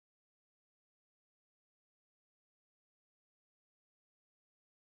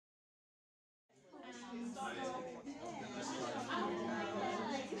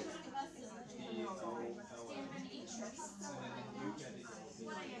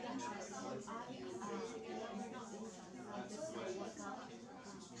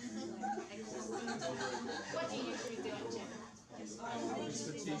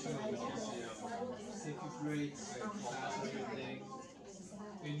safety grades, like class, everything,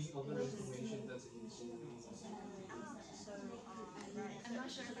 any other information that's I'm not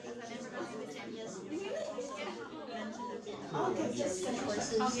sure because I never got into 10 years.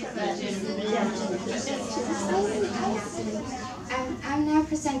 I'm now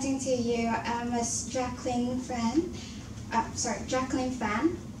presenting to you Miss Jacqueline Fan. Jacqueline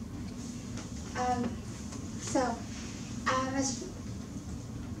Fan. Miss,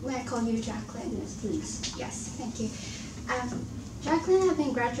 may I call you Jacqueline? Yes, please. Yes, thank you. Jacqueline has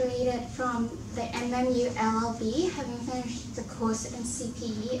been graduated from the MMU LLB, having finished the course in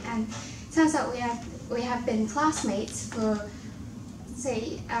CPE, and turns out we have been classmates for,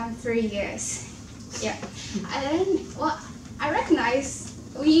 say, 3 years. Yeah, I recognize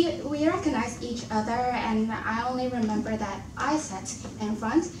we recognize each other, and I only remember that I sat in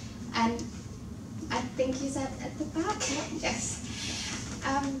front, and I think you sat at the back. Yes.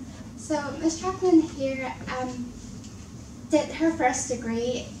 So Ms. Jacqueline here did her first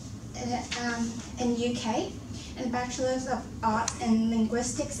degree in UK, in Bachelor's of Art in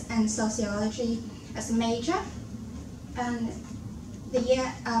Linguistics and Sociology as a major. And the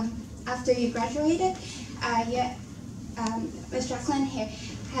year after you graduated, Ms. Jacqueline here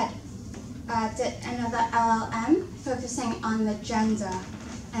had did another LLM focusing on the gender,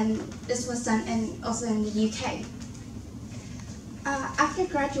 and this was done also in the UK. After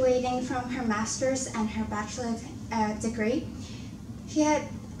graduating from her master's and her bachelor's degree, she had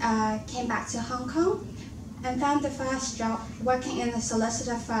came back to Hong Kong and found the first job working in a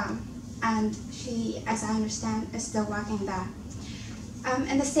solicitor firm, and she, as I understand, is still working there.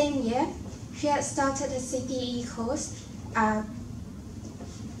 In the same year, she had started a CPE course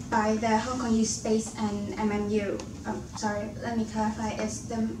by the Hong Kong Youth Space and MMU. Sorry, let me clarify, it's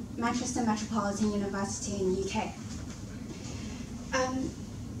the Manchester Metropolitan University in the UK.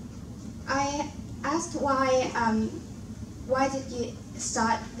 I asked why did you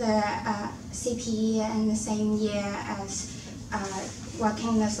start the CPE in the same year as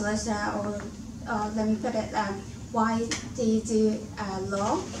working as a solicitor, or let me put it, why do you do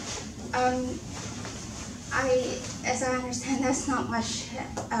law? As I understand, that's not much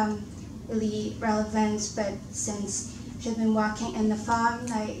really relevant, but since she's been working in the firm,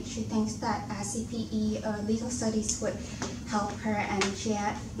 she thinks that CPE or legal studies would help her, and she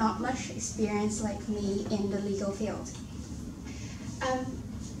had not much experience like me in the legal field.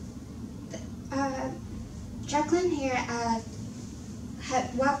 Jacqueline here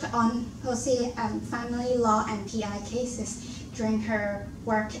had worked on mostly family law and PI cases during her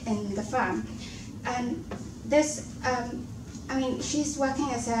work in the firm, and this, she's working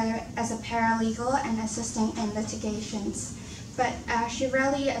as a paralegal and assisting in litigations, but she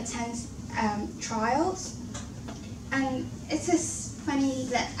rarely attends trials. And it is funny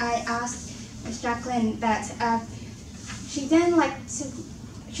that I asked Ms. Jacqueline that she didn't like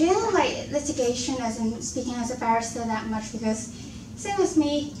litigation as in speaking as a barrister that much, because same as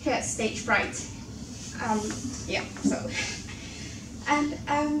me, she had stage fright. Yeah, so. And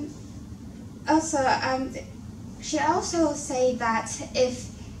she also said that if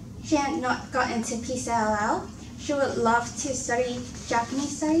she had not got into PCLL, she would love to study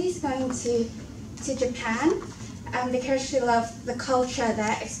Japanese studies, going to Japan, because she loved the culture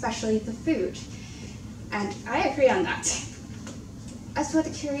there, especially the food. And I agree on that. As for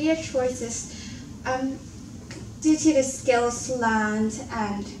the career choices, due to the skills learned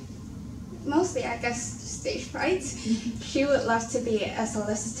and mostly, I guess, stage fright, she would love to be a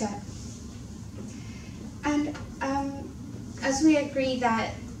solicitor. And as we agree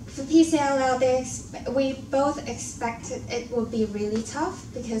that for PCLL, we both expected it would be really tough,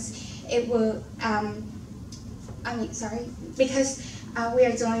 because it will, because we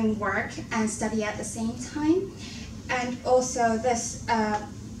are doing work and study at the same time. And also this,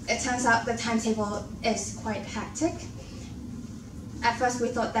 it turns out the timetable is quite hectic. At first we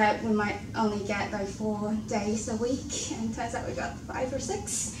thought that we might only get like 4 days a week, and it turns out we got 5 or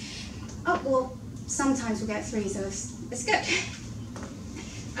 6. Oh, well, sometimes we get 3, so it's good.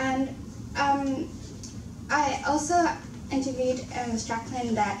 And I also interviewed Ms.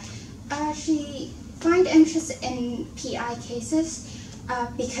 Jacqueline that she find interest in PI cases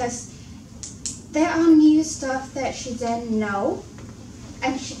because there are new stuff that she didn't know,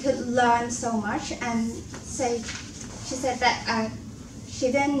 and she could learn so much. And she said that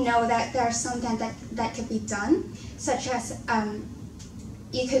she didn't know that there's something that could be done, such as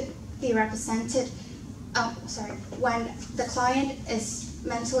you could be represented. When the client is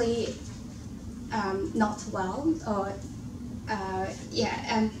mentally not well, or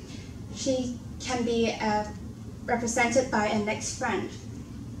she can be represented by a next friend.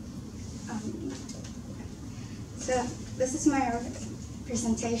 So this is my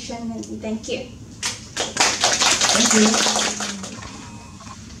presentation, and thank you. Thank you.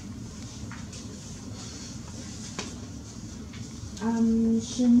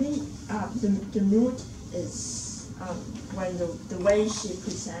 She made the mood is when the way she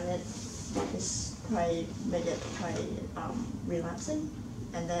presented is made it quite relaxing,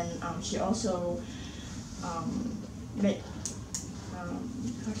 and then she also made how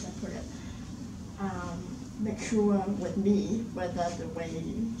should I put it, make sure with me whether the way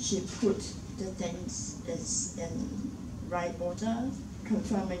she put the things is in right order,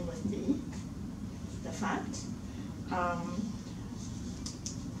 confirming with me the fact.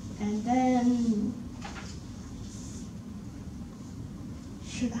 And then,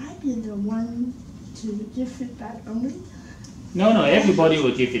 should I be the one to give feedback only? No, everybody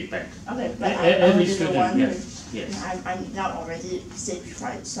will give feedback. Okay, but Every I'm the student, one yes. I'm now already stage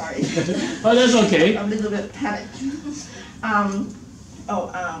fright, sorry. Oh, that's okay. I'm a little bit panicked. And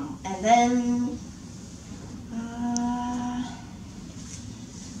then,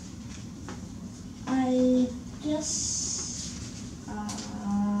 I guess,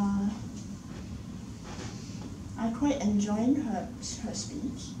 I quite enjoyed her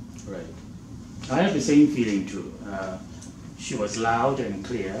speech. Right. I have the same feeling too. She was loud and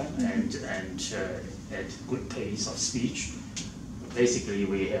clear, and at good pace of speech. Basically,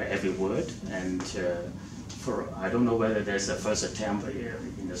 we hear every word, and I don't know whether there's a first attempt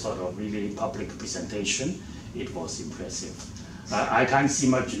in a sort of really public presentation. It was impressive. I can't see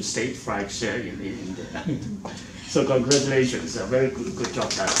much stage fright in there. So congratulations, a very good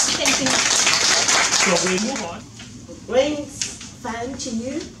job done. Thank you. So we move on. Rings fan to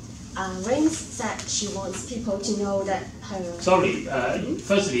you. Rings said she wants people to know that her... Sorry,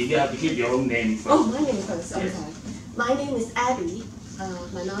 firstly, you have to give your own name first. Oh, my name first, okay. Yes. My name is Abby.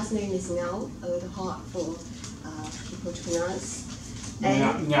 My last name is Ngao, a little hard for people to pronounce.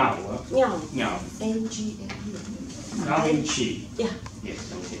 And Ngao. Ngao. N-G-A-U. Ngao in Chi. Yeah.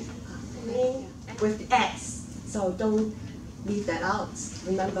 Yes, okay. Ring with the S, so don't leave that out.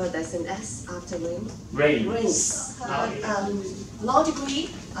 Remember, there's an S after ring. Rings. Law degree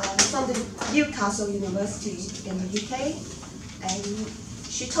from the Newcastle University in the UK, and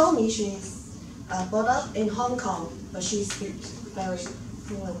she told me she's brought up in Hong Kong, but she speaks very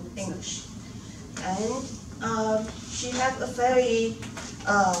fluent English, and she has a very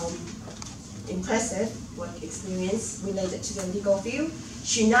impressive work experience related to the legal field.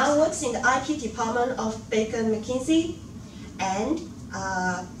 She now works in the IP department of Baker McKinsey, and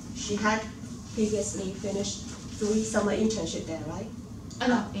she had previously finished 3 summer internships there, right?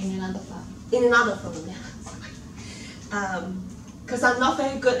 No, in another firm. In another firm, yeah. Because I'm not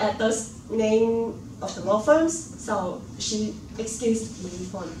very good at those names of the law firms, so she excused me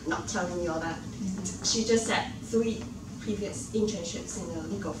for not telling me all that. She just said 3 previous internships in a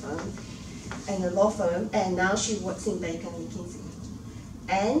legal firm and a law firm, and now she works in Baker McKinsey.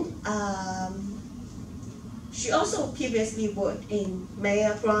 And she also previously worked in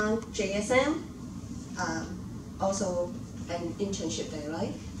Mayer Brown JSM, also an internship there,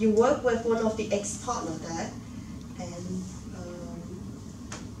 right? You work with one of the ex-partners there, and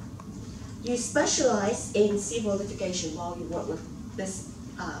you specialize in civil litigation while you work with this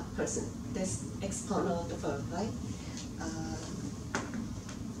person, this ex-partner of the firm, right?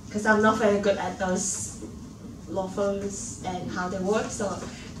 Because I'm not very good at those law firms and how they work, so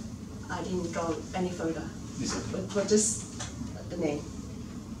I didn't go any further. But just the name.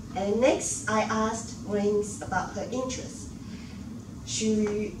 And next, I asked Rings about her interests.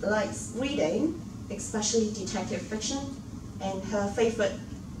 She likes reading, especially detective fiction, and her favorite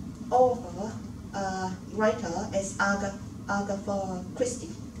author, writer is Agatha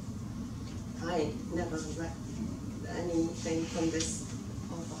Christie. I never read anything from this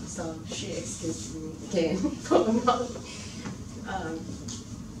author, so she excused me again for not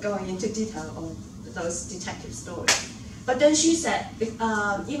going into detail on those detective stories. But then she said,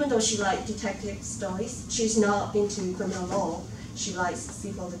 even though she likes detective stories, she's not into criminal law. She likes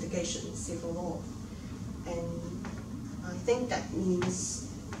civil litigation, civil law. And I think that means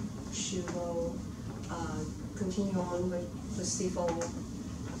she will continue on with the civil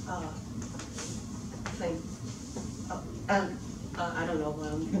thing. I don't know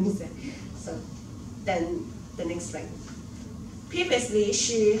what I'm going to say. So then the next thing. Previously,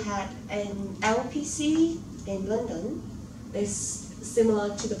 she had an LPC in London. It's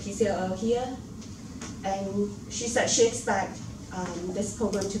similar to the PCLL here. And she said she expects this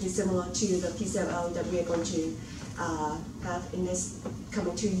program to be similar to the PCLL that we are going to have in this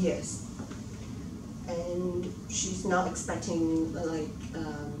coming 2 years. And she's not expecting like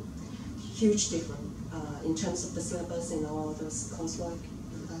huge difference in terms of the syllabus and all those coursework.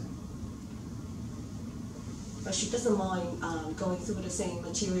 But she doesn't mind going through the same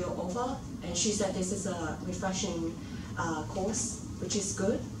material over, and she said this is a refreshing course, which is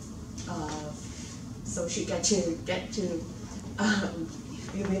good. So she get to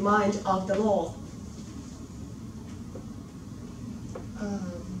be reminded of the law.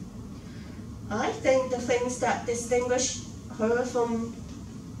 I think the things that distinguish her from,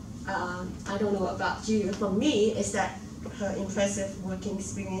 I don't know about you, from me, is that her impressive working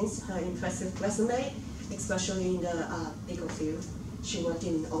experience, her impressive resume, especially in the legal field. She worked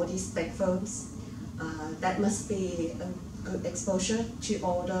in all these big firms. That must be a good exposure to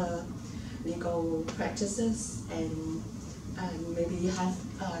all the legal practices, and maybe you have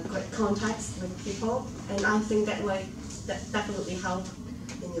good contacts with people. And I think that definitely help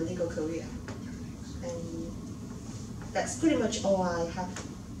in your legal career. And that's pretty much all I have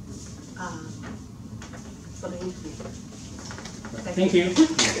for the interview. Thank you.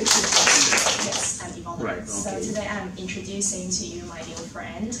 Yes, I'm Yvonne. Right, okay. So today I'm introducing to you my new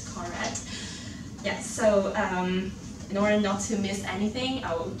friend, Conrad. Yes, so in order not to miss anything,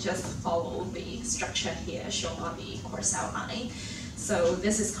 I will just follow the structure here shown on the course outline. So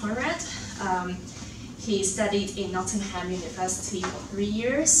this is Conrad. He studied in Nottingham University for 3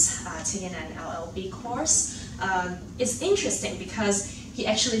 years, taking an LLB course. It's interesting because he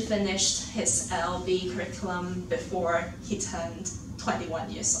actually finished his LLB curriculum before he turned 21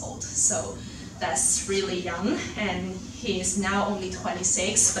 years old. So that's really young, and he is now only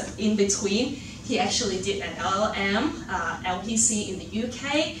 26, but in between, he actually did an LLM, LPC in the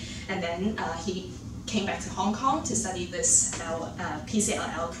UK, and then he came back to Hong Kong to study this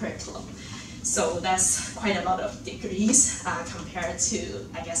PCLL curriculum. So that's quite a lot of degrees compared to,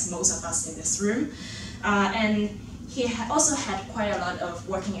 I guess, most of us in this room. And he also had quite a lot of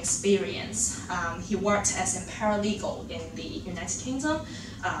working experience. He worked as a paralegal in the United Kingdom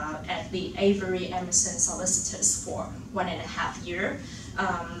at the Avery Emerson Solicitors for 1.5 years.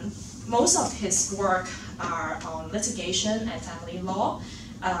 Most of his work are on litigation and family law.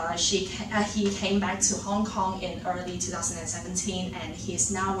 He came back to Hong Kong in early 2017, and he's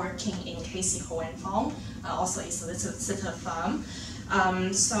now working in Casey Ho & Fong, also a solicitor firm.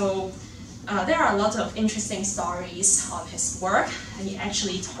 There are a lot of interesting stories on his work, and he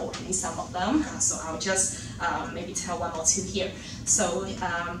actually told me some of them, so I'll just maybe tell one or two here. So,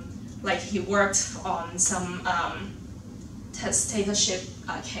 like he worked on some testatorship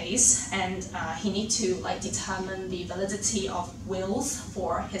case, and he need to determine the validity of wills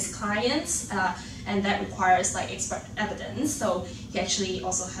for his clients, and that requires expert evidence. So he actually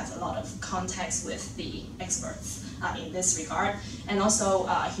also has a lot of contacts with the experts in this regard, and also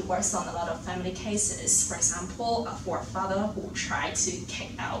he works on a lot of family cases. For example, for a father who tried to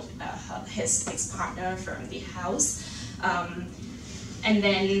kick out his ex-partner from the house. And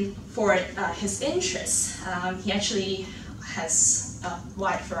then for his interests, he actually has a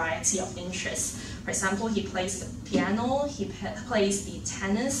wide variety of interests. For example, he plays the piano, he plays the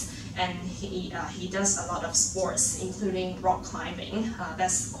tennis, and he does a lot of sports, including rock climbing.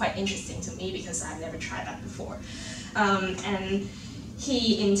 That's quite interesting to me because I've never tried that before. And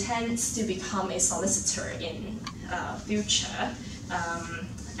he intends to become a solicitor in future,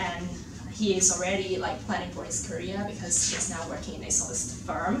 and he is already planning for his career because he's now working in a solicitor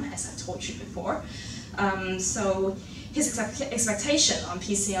firm, as I told you before. So his expectation on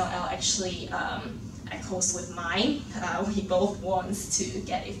PCLL actually echoes with mine. We both want to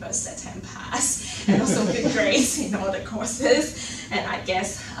get a first attempt pass and also good grades in all the courses, and I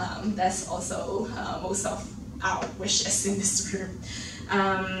guess that's also most of our wishes in this room.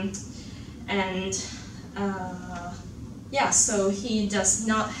 Yeah, so he does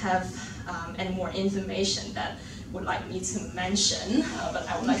not have any more information that would like me to mention, but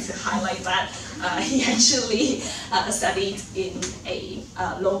I would like to highlight that he actually studied in a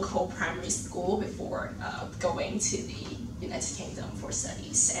local primary school before going to the United Kingdom for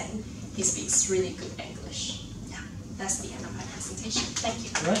studies, and he speaks really good English. Yeah, that's the end of my presentation. Thank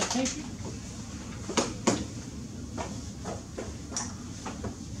you. All right, thank you.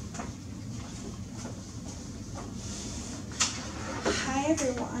 Hi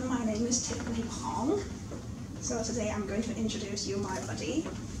everyone, my name is Tiffany Pong. So today I'm going to introduce you my buddy,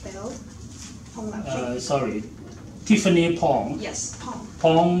 Bill. Sorry, Tiffany Pong. Yes, Pong.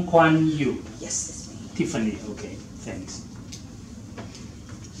 Pong Kwan Yu. Yes, it's me. Tiffany, okay, thanks.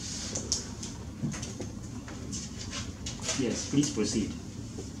 Yes, please proceed.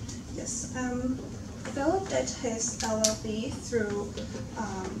 Yes, Bill did his LLB through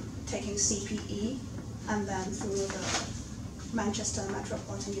taking CPE and then through the Manchester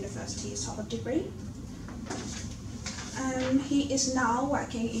Metropolitan University sort of degree. He is now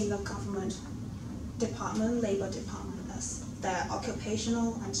working in the government department, labor department, as the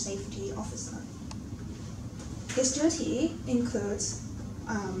occupational and safety officer. His duty includes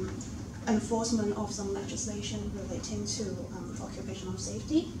enforcement of some legislation relating to occupational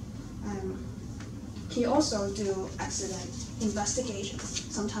safety. He also do accident investigations,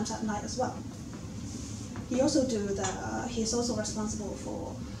 sometimes at night as well. He's also responsible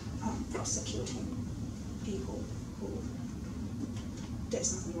for prosecuting people who did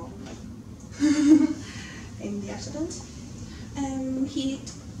something wrong in the accident.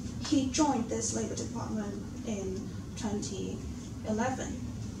 He joined this labor department in 2011,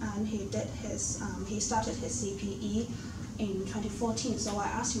 and he started his CPE in 2014. So I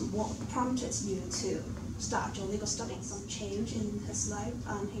asked him what prompted you to start your legal study. Some change in his life,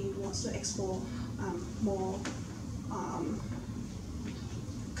 and he wants to explore more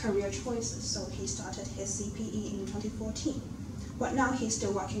career choices. So he started his CPE in 2014. But now he's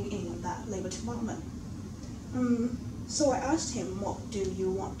still working in that labor department. So I asked him, what do you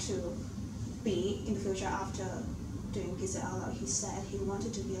want to be in the future after doing PCLL? He said he wants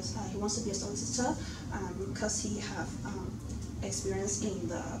to be a solicitor because he have experience in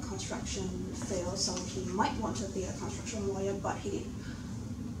the construction field, so he might want to be a construction lawyer, but he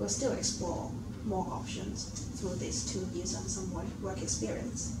will still explore more options through these 2 years and some work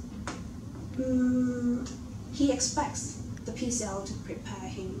experience. He expects the PCL to prepare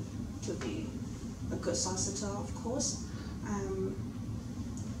him to be a good solicitor, of course.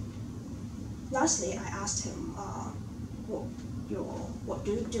 Lastly, I asked him what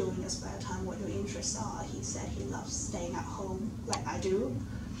do you do in your spare time, what your interests are. He said he loves staying at home like I do,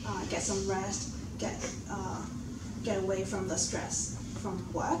 get some rest, get away from the stress from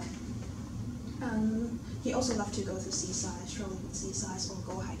work. He also loves to go to seaside, strolling with seasides, or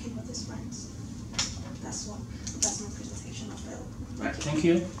go hiking with his friends. That's my presentation of Bill. Right, thank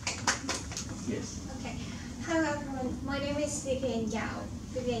you. Yes. Okay. Hello everyone. My name is Vivian Yao.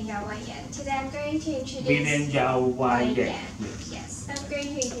 Today I'm going to introduce Vivian Yao Wai Yan. Yes. I'm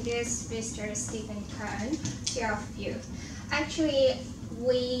going to introduce Mr. Stephen Kern to all of you. Actually,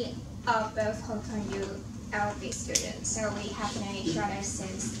 we are both Hong Kong ULB students, so we have known each other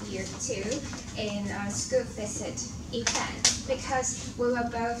since year 2 in a school visit event. Because we were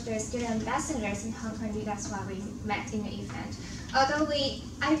both the student ambassadors in Hong Kong U, that's why we met in the event. Although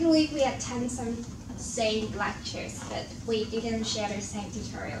I believe we attend some same lectures, but we didn't share the same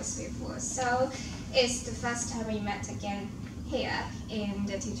tutorials before. So it's the first time we met again here in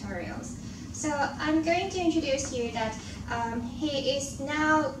the tutorials. So I'm going to introduce you that he is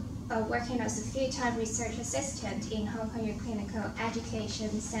now working as a full-time research assistant in Hong Kong Clinical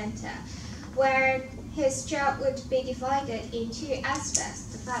Education Center, where his job would be divided in 2 aspects.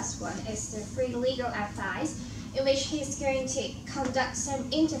 The first one is the free legal advice, in which he's going to conduct some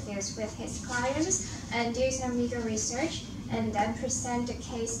interviews with his clients and do some legal research, and then present the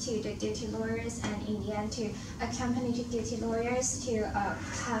case to the duty lawyers, and in the end to accompany the duty lawyers to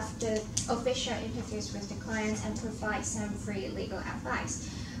have the official interviews with the clients and provide some free legal advice.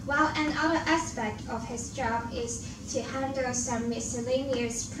 While another aspect of his job is to handle some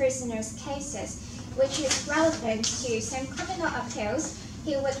miscellaneous prisoners' cases, which is relevant to some criminal appeals.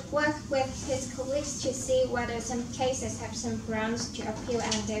 He would work with his colleagues to see whether some cases have some grounds to appeal,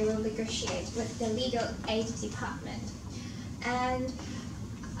 and they will negotiate with the legal aid department. And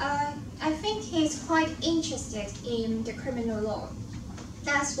I think he's quite interested in the criminal law.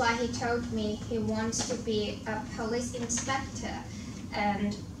 That's why he told me he wants to be a police inspector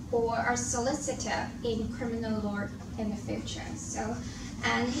or a solicitor in criminal law in the future.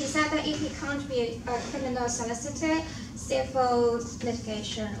 And he said that if he can't be a criminal solicitor, civil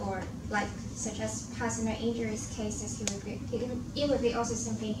litigation or such as personal injuries cases, it would be also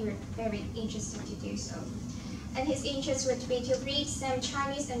something he would be very interested to do so. And his interest would be to read some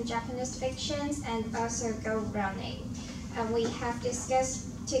Chinese and Japanese fictions and also go running. And we have discussed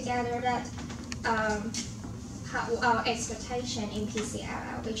together that our expectation in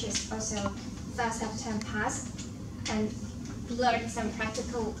PCLL, which is also first attempt pass, and learn some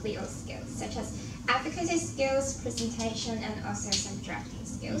practical legal skills, such as advocacy skills, presentation, and also some drafting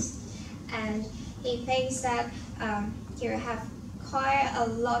skills. And he thinks that he will have quite a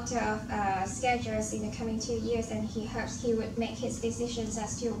lot of schedules in the coming 2 years, and he hopes he would make his decisions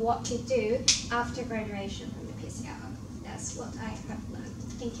as to what to do after graduation from the PCLL. That's what I have learned.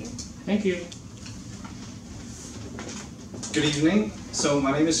 Thank you. Thank you. Good evening. So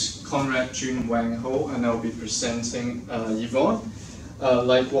my name is Conrad Jun Wang Ho, and I'll be presenting Yvonne.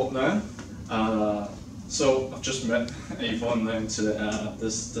 Like what learn? So I've just met Yvonne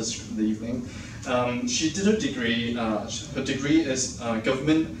this evening. She did her degree. Her degree is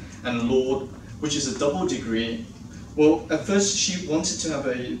government and law, which is a double degree. Well, at first she wanted to have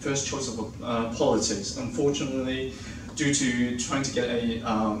a first choice of politics. Unfortunately, due to trying to get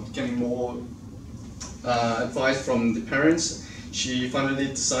getting more advice from the parents, she finally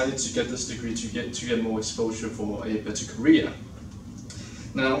decided to get this degree to get more exposure for a better career.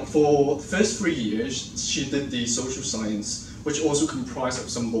 Now, for the first 3 years, she did the social science, which also comprised of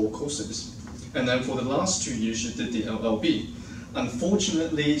some law courses. And then for the last 2 years, she did the LLB.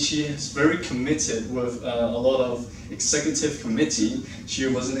 Unfortunately, she is very committed with a lot of executive committee. She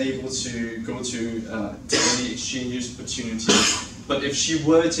wasn't able to go to any exchange opportunities. But if she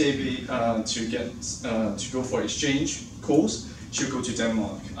were to go for exchange course, she would go to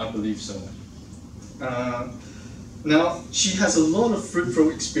Denmark, I believe so. Now, she has a lot of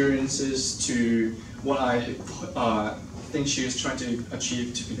fruitful experiences to what I think she is trying to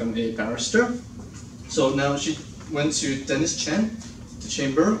achieve to become a barrister. So now she went to Dennis Chen, the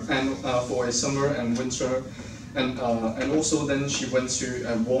chamber, and for a summer and winter, and also then she went to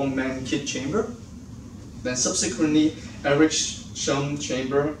a Wong Man Kid chamber. Then subsequently, Eric Shum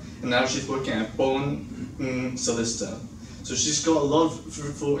chamber, and now she's working at Bonn solicitor. So she's got a lot of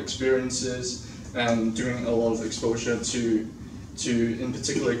fruitful experiences and doing a lot of exposure to in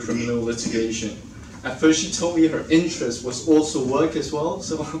particular criminal litigation. At first, she told me her interest was also work as well,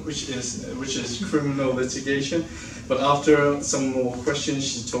 so which is criminal litigation. But after some more questions,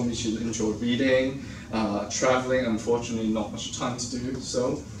 she told me she enjoyed reading, traveling. Unfortunately, not much time to do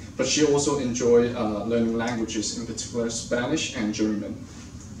so. But she also enjoyed learning languages, in particular Spanish and German.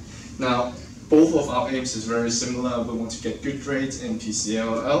 Now, both of our aims is very similar. We want to get good grades in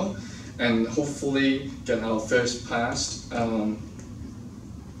PCLL and hopefully get our first pass.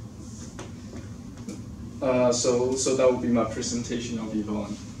 So that will be my presentation of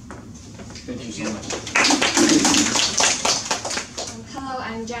Yvonne. Thank you so much. Hello,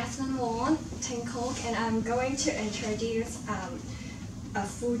 I'm Jasmine Wong, Tinkok, and I'm going to introduce a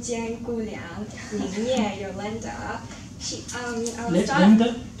Fujian Guliang, Lin Ye Yolanda.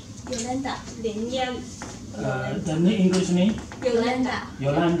 Yolanda. Lin Ye. The English name? Yolanda.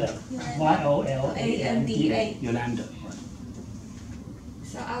 Yolanda. Y-O-L-A-N-D-A. Yolanda.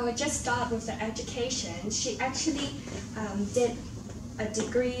 So I will just start with the education. She actually did a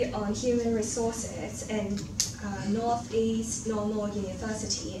degree on human resources in Northeast Normal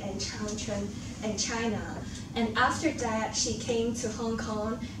University in Changchun in China. And after that, she came to Hong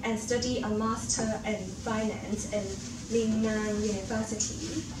Kong and studied a master in finance in Lingnan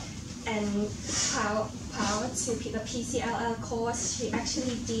University. And prior to the PCLL course, she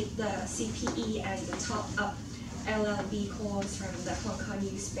actually did the CPE and the top-up LLB course from the Hong Kong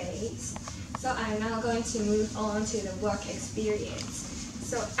U Space. So I'm now going to move on to the work experience.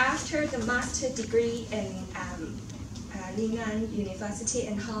 So after the master degree in Lingnan University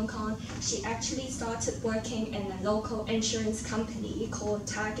in Hong Kong, she actually started working in a local insurance company called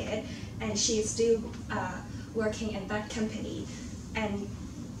Target, and she is still working in that company and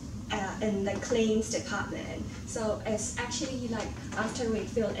in the claims department. So it's actually like after we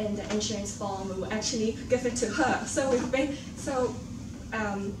fill in the insurance form, we will actually give it to her. So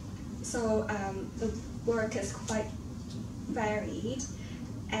the work is quite varied,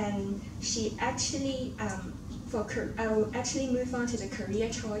 and she actually I will actually move on to the career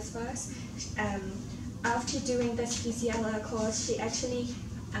choice first. After doing this PCLL course, she actually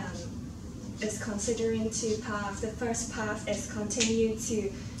is considering two paths. The first path is continue to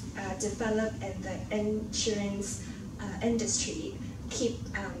develop in the insurance industry,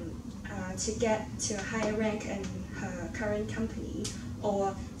 to get to a higher rank in her current company,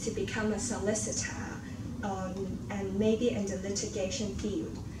 or to become a solicitor, and maybe in the litigation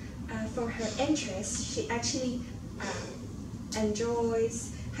field. For her interests, she actually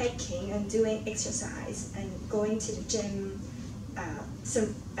enjoys hiking and doing exercise and going to the gym.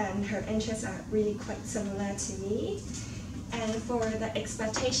 And her interests are really quite similar to me. And for the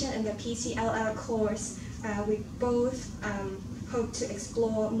expectation in the PCLL course, we both hope to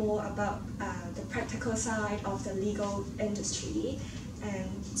explore more about the practical side of the legal industry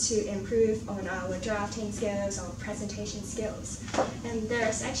and to improve on our drafting skills or presentation skills. And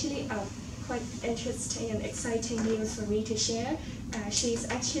there's actually a quite interesting and exciting news for me to share. She's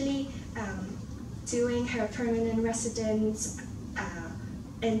actually doing her permanent residence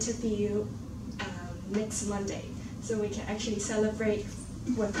interview next Monday. So we can actually celebrate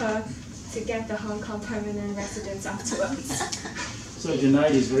with her to get the Hong Kong permanent residence afterwards. So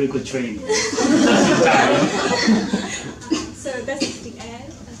tonight is very good training. So that's the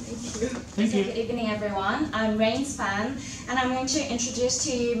end. Thank you. Thank you. Good evening, everyone. I'm Rain's fan, and I'm going to introduce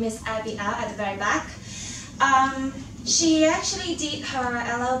to you Miss Abby at the very back. She actually did her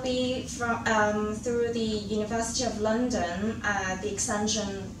LLB from, through the University of London, the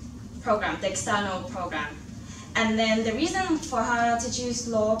extension program, the external program. And then the reason for her to choose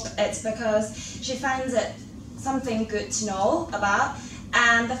law is because she finds it something good to know about,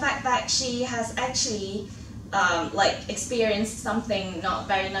 and the fact that she has actually experienced something not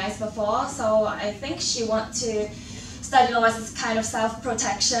very nice before. So I think she wants to study law as kind of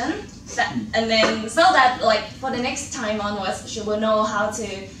self-protection, and then so that for the next time onwards she will know how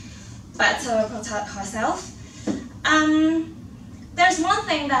to better protect herself. There's one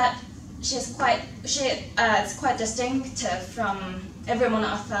thing that it's quite distinctive from every one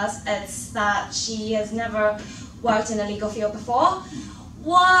of us. It's that she has never worked in the legal field before.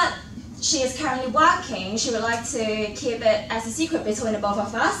 What she is currently working, she would like to keep it as a secret between the both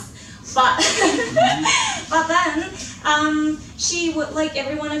of us. But then she would like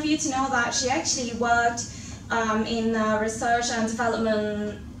every one of you to know that she actually worked in a research and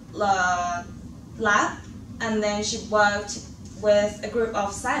development lab, and then she worked with a group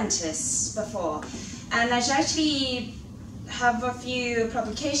of scientists before, and she actually have a few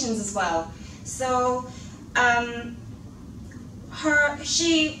publications as well. So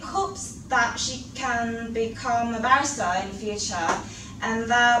she hopes that she can become a barrister in the future, and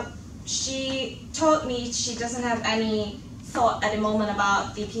that she told me she doesn't have any thought at the moment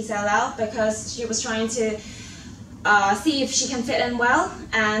about the PCLL because she was trying to see if she can fit in well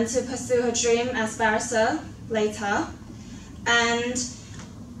and to pursue her dream as barrister later. And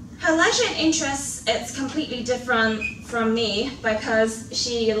her leisure and interests, it's completely different from me because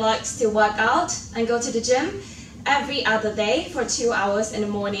she likes to work out and go to the gym every other day for 2 hours in the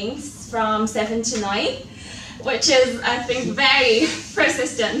mornings from 7 to 9, which is, I think, very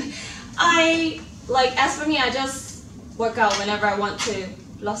persistent. As for me, I just work out whenever I want to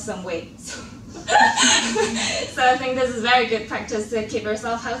lose some weight. So I think this is very good practice to keep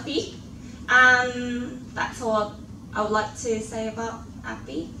yourself healthy. And that's all I would like to say about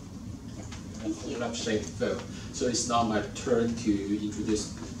Abby. Yeah, thank you. Congratulations, Phil. So it's now my turn to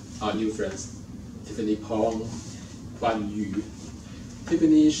introduce our new friends, Tiffany Pong, Guan Yu.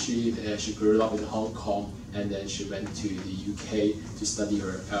 Tiffany, she grew up in Hong Kong, and then she went to the UK to study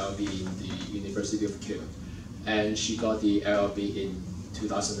her LLB in the University of Kew. And she got the LLB in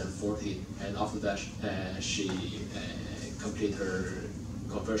 2014, and after that she completed her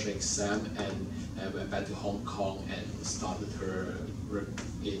conversion exam and went back to Hong Kong and started her work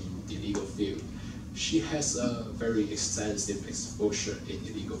in the legal field. She has a very extensive exposure in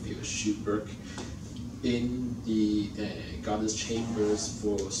the legal field. She worked in the Gardeners Chambers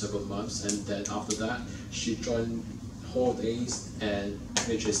for several months, and then after that she joined Holdings,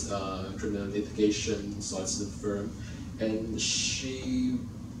 which is a criminal litigation solicitor firm, and she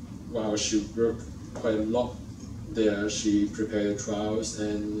worked quite a lot there. She prepared trials,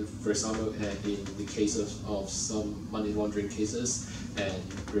 and for example, in the cases of some money laundering cases and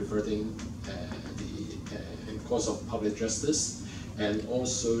reverting the cause of public justice. And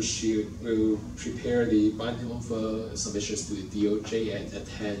also she will prepare the binding offer submissions to the DOJ and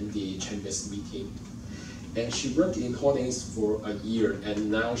attend the Chambers meeting. And she worked in Holdings for a year, and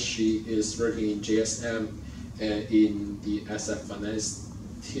now she is working in JSM in the asset finance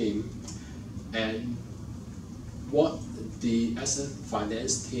team. And what the asset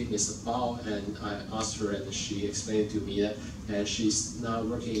finance team is about, and I asked her, and she explained to me that she's now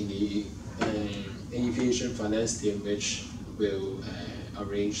working in the aviation finance team, which will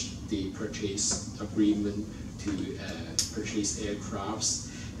arrange the purchase agreement to purchase aircrafts,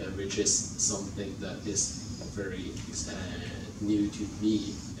 which is something that is very new to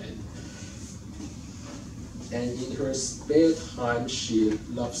me. And in her spare time, she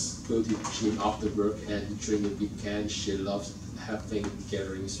loves go to the gym after work, and during the weekend, she loves having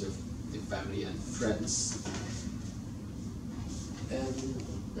gatherings with the family and friends. And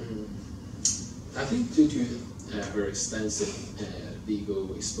I think due to her extensive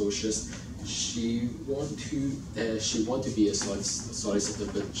legal exposures, she want to be a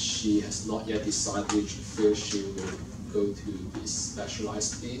solicitor, but she has not yet decided which field she will go to be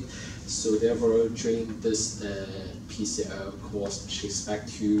specialized in. So therefore, during this PCL course, she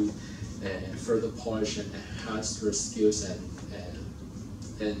expects to further polish and enhance her skills,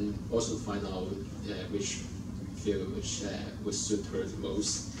 and also find out which field would suit her the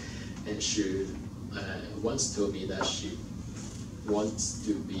most. And she once told me that she wants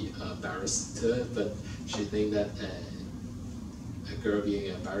to be a barrister, but she thinks that a girl being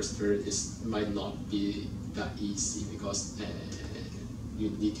a barrister might not be that easy, because you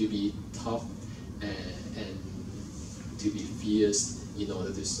need to be tough and to be fierce in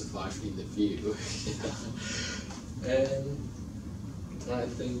order to survive in the field. And I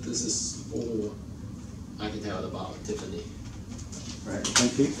think this is all I can tell about Tiffany. Right,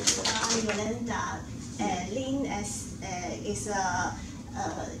 thank you. I'm Melinda. Lin is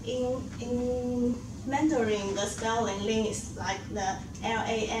in Mandarin, the spelling Lin is like the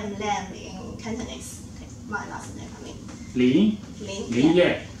L-A-M, lamb in Cantonese. Okay, my last name, I mean. Lin? Lin. 林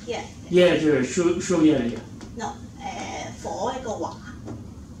叶。Yeah. 叶就是树叶的叶。No， 火一個華，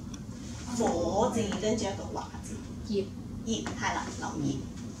火字跟住一個華字。葉。葉係啦，林葉。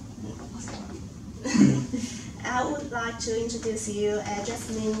I would like to introduce you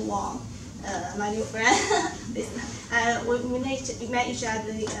Jasmine Wong, my new friend. We met each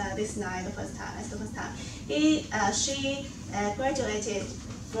other this night the first time. She graduated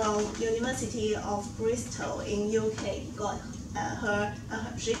from University of Bristol in UK.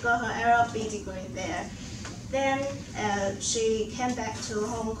 She got her LLB degree there. Then she came back to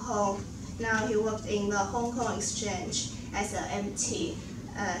Hong Kong. Now he worked in the Hong Kong Exchange as an MT.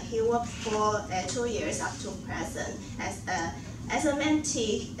 He worked for 2 years up to present. As a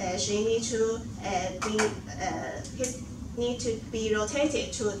mentee, she need to be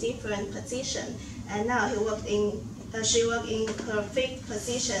rotated to a different position. And now she worked in her fifth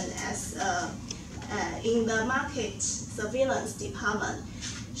position as in the market surveillance department.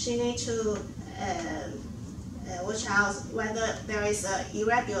 She needs to watch out whether there is an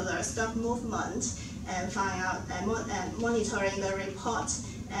irregular stock movement and find out and monitoring the report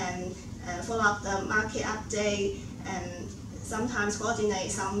and follow up the market update and sometimes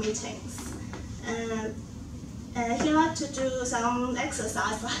coordinate some meetings. He likes to do some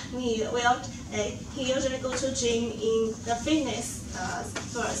exercise like me. He usually go to gym in the fitness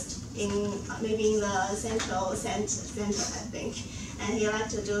first, maybe in the central center, I think. And he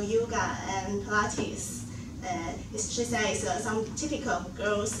likes to do yoga and Pilates. She says some typical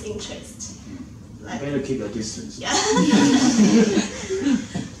girls' interest. Like, better keep your distance. Yeah.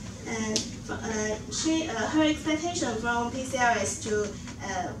 And her expectation from PCL is to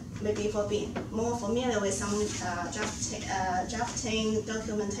maybe be more familiar with some drafting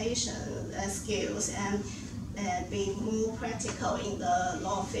documentation skills and be more practical in the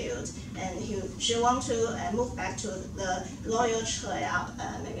law field. And she wants to move back to the lawyer trade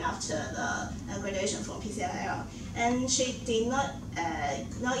maybe after the graduation from PCLL. And she did not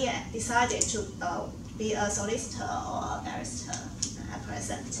yet decided to be a solicitor or a barrister at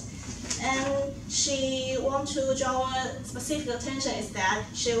present. And she wants to draw specific attention is that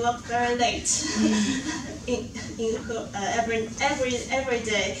she worked very late in her, every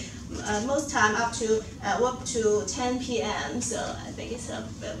day. Most time up to work to 10 p.m. So I think it's a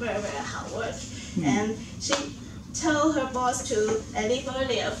very hard work. And she told her boss to leave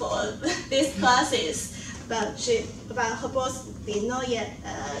earlier for these classes, but her boss did not yet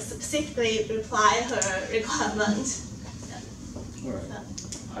specifically reply her requirement. All right.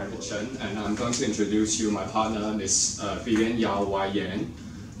 Hi, Chen, and I'm going to introduce you my partner, Ms. Vivian Yao Wai Yan.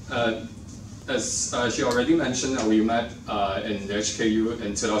 As she already mentioned, we met in the HKU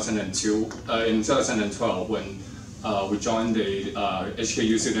in 2012 when we joined the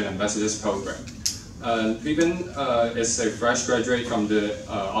HKU Student Ambassadors Program. Vivian is a fresh graduate from the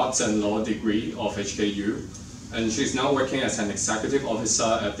Arts and Law degree of HKU, and she's now working as an executive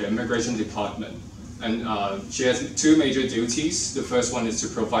officer at the Immigration Department. And she has two major duties. The first one is to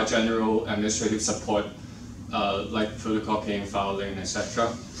provide general administrative support, like photocopying, filing,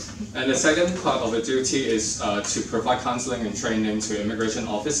 etc. And the second part of the duty is to provide counseling and training to immigration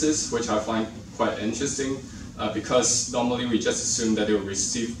officers, which I find quite interesting because normally we just assume that they will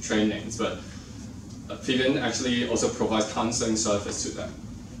receive trainings, but Vivian actually also provides counseling service to them.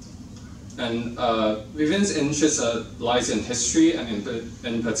 And Vivian's interest lies in history, and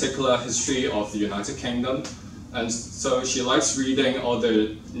in particular history of the United Kingdom. And so she likes reading all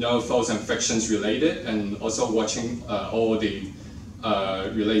the novels and fictions related, and also watching all the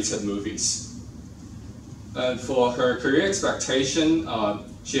related movies. And for her career expectation,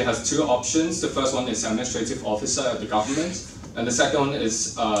 she has two options. The first one is administrative officer at the government, and the second one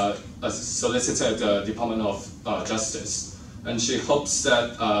is a solicitor at the Department of Justice. And she hopes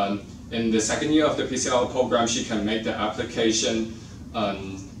that in the second year of the PCLL program, she can make the application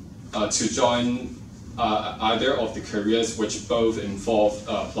to join either of the careers which both involve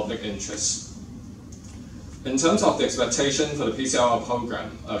public interest. In terms of the expectation for the PCLL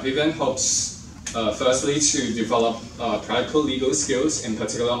program, Vivian hopes firstly to develop practical legal skills, in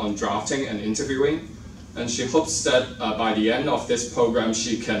particular on drafting and interviewing. And she hopes that by the end of this program,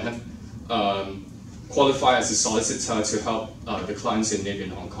 she can qualify as a solicitor to help the clients in live in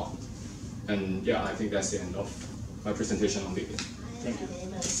Hong Kong. And yeah, I think that's the end of my presentation on leaving. My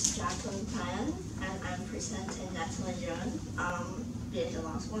name is Jacqueline Pan, and I'm presenting Natalie Yuan, being the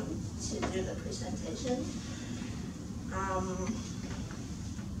last one to do the presentation.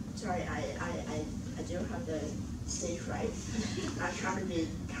 Sorry, I do have the stage fright. I'm trying to be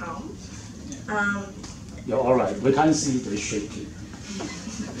calm. You're all right. We can't see the shaking.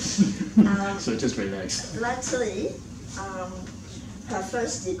 So just relax. Natalie, her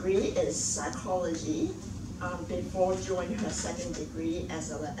first degree is psychology. Before joining her second degree as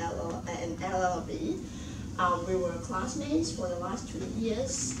an LLB. We were classmates for the last 2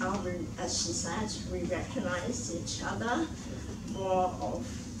 years. As she said, we recognized each other more of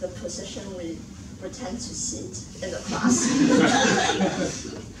the position we tend to sit in the class.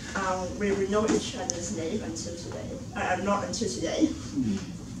 We know each other's name until today. Not until today.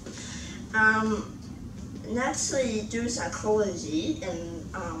 Natalie do psychology in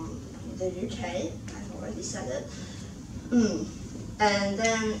the UK. I've already said it. And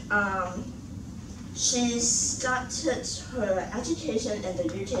then she started her education in the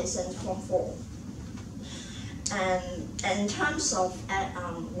UK since Form 4. And in terms of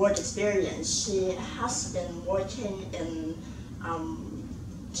work experience, she has been working in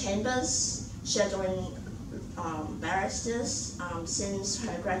chambers, shadowing barristers since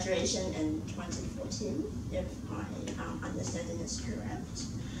her graduation in 2014, if my understanding is correct.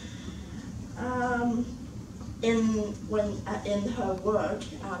 In her work,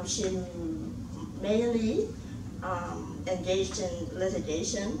 she mainly engaged in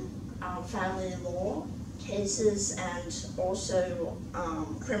litigation, family law cases, and also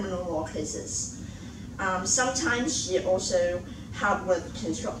criminal law cases. Sometimes she also helped with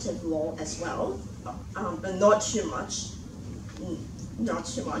constructive law as well, but not too much. Not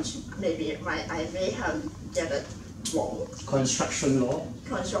too much. Maybe I may have get it wrong. Construction law?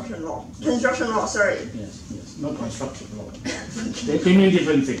 Construction law. Construction law, sorry. Yes, not construction law. They mean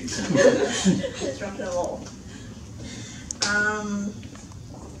different things. Construction law.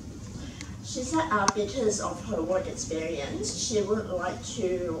 She said because of her work experience, she would like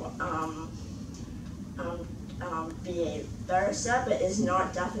to be a barrister, but it's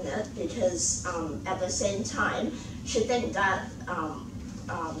not definite because at the same time, she thinks that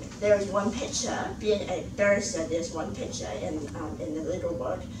there is one picture, being a barrister, there's one picture in the legal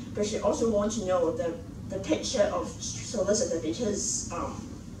work, but she also wants to know the picture of solicitor because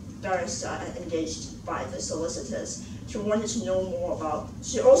barristers are engaged by the solicitors. She wanted to know more about,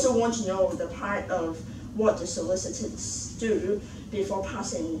 she also wanted to know the part of what the solicitors do before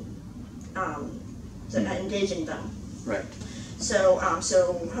passing, engaging them. Right. So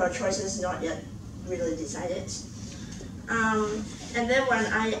her choice is not yet really decided. And then when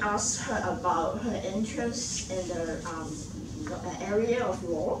I asked her about her interest in the area of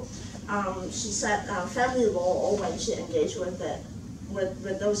law, she said family law, when she engaged with it,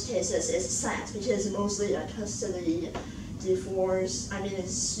 with those cases, is sad because mostly a custody, divorce. I mean,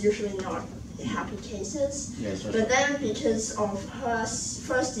 it's usually not happy cases. Yes, right. But then because of her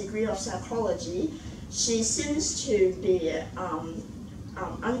first degree of psychology, she seems to be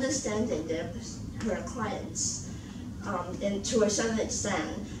understanding her clients. And to a certain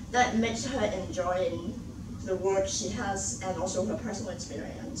extent, that makes her enjoying the work she has and also her personal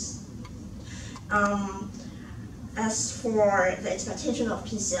experience. As for the expectation of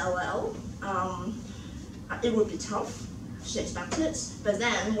PCLL, it would be tough, she expected, but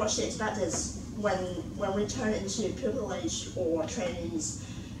then what she expected is when we turn into pupillage or trainees,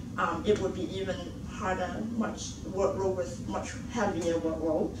 it would be even harder, much workload with much heavier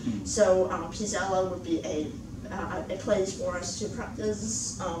workload. So PCLL would be a place for us to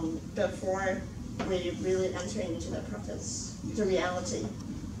practice before we really enter into the practice, the reality.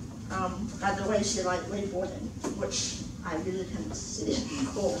 By the way, she liked wakeboarding, which I really can't see.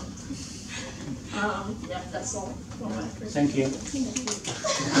 Cool. Yeah, that's all for my presentation. Thank you.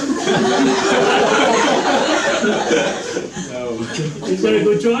 No. Is there a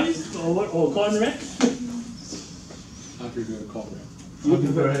good choice or what? Or Conrad? I prefer Conrad. You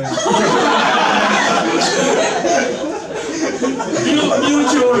prefer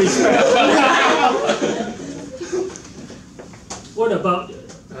mutual respect. What about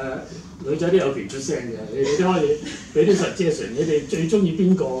女仔都有權出聲嘅，你哋都可以俾啲 suggestion。你哋最中意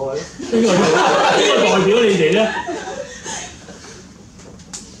邊個？邊個代表你哋咧？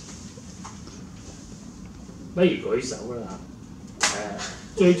不如舉手啦！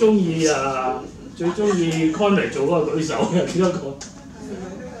最中意Conrad 做嗰個舉手嘅，幾多個？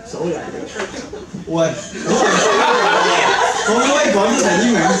數人。喂。可唔可以講出嚟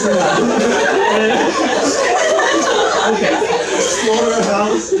英文先啊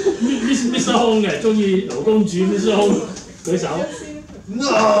 ？OK，slaughterhouse。Mr. Hong 嘅中意勞公主 Mr. Hong 舉手。No。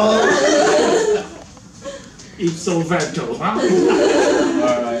It's so factual 嚇。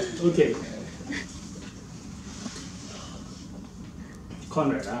Alright.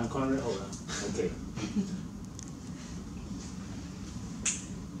 OK。Conrad 啊 ，Conrad 好啦。OK。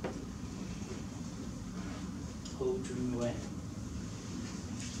Hold dream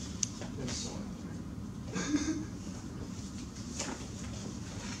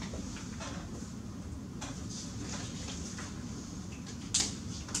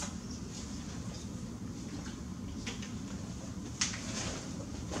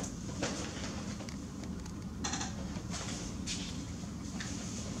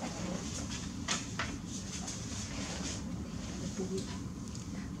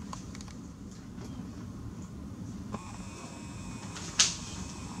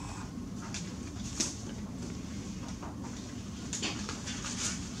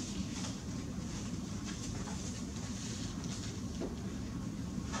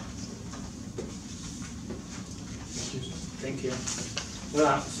you。好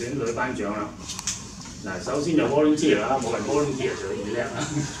啦，選女頒獎啦。嗱，首先就 volunteer 啦，冇人 volunteer 就易叻啦。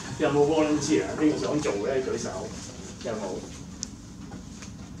有冇 volunteer？邊個想做嘅舉手？有冇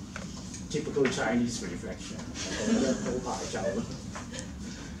 ？Typical Chinese reflection， 我覺得好排就咯。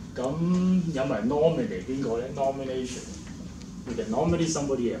咁有冇人 nominate 邊個咧 ？Nomination，you can nominate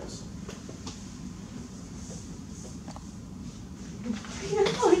somebody else。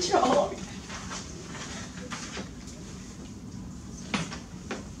開錯。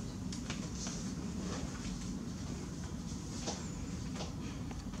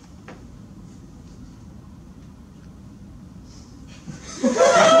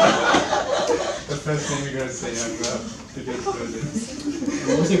The first thing you're gonna say about today's version。我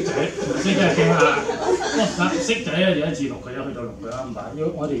識仔，識仔係傾下。識仔咧就1至6，佢一去到6嘅 number。因為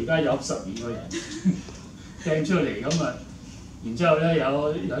我哋而家有12個人掟出嚟咁啊，然之後咧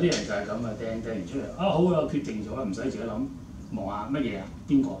有啲人就係咁啊，掟完出嚟啊好啊，決定咗唔使自己諗，望下乜嘢啊？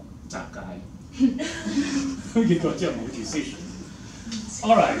邊個雜界？結果之後冇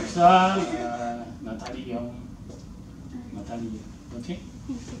decision。All right，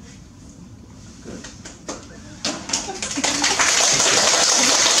 Natalie，OK。Good。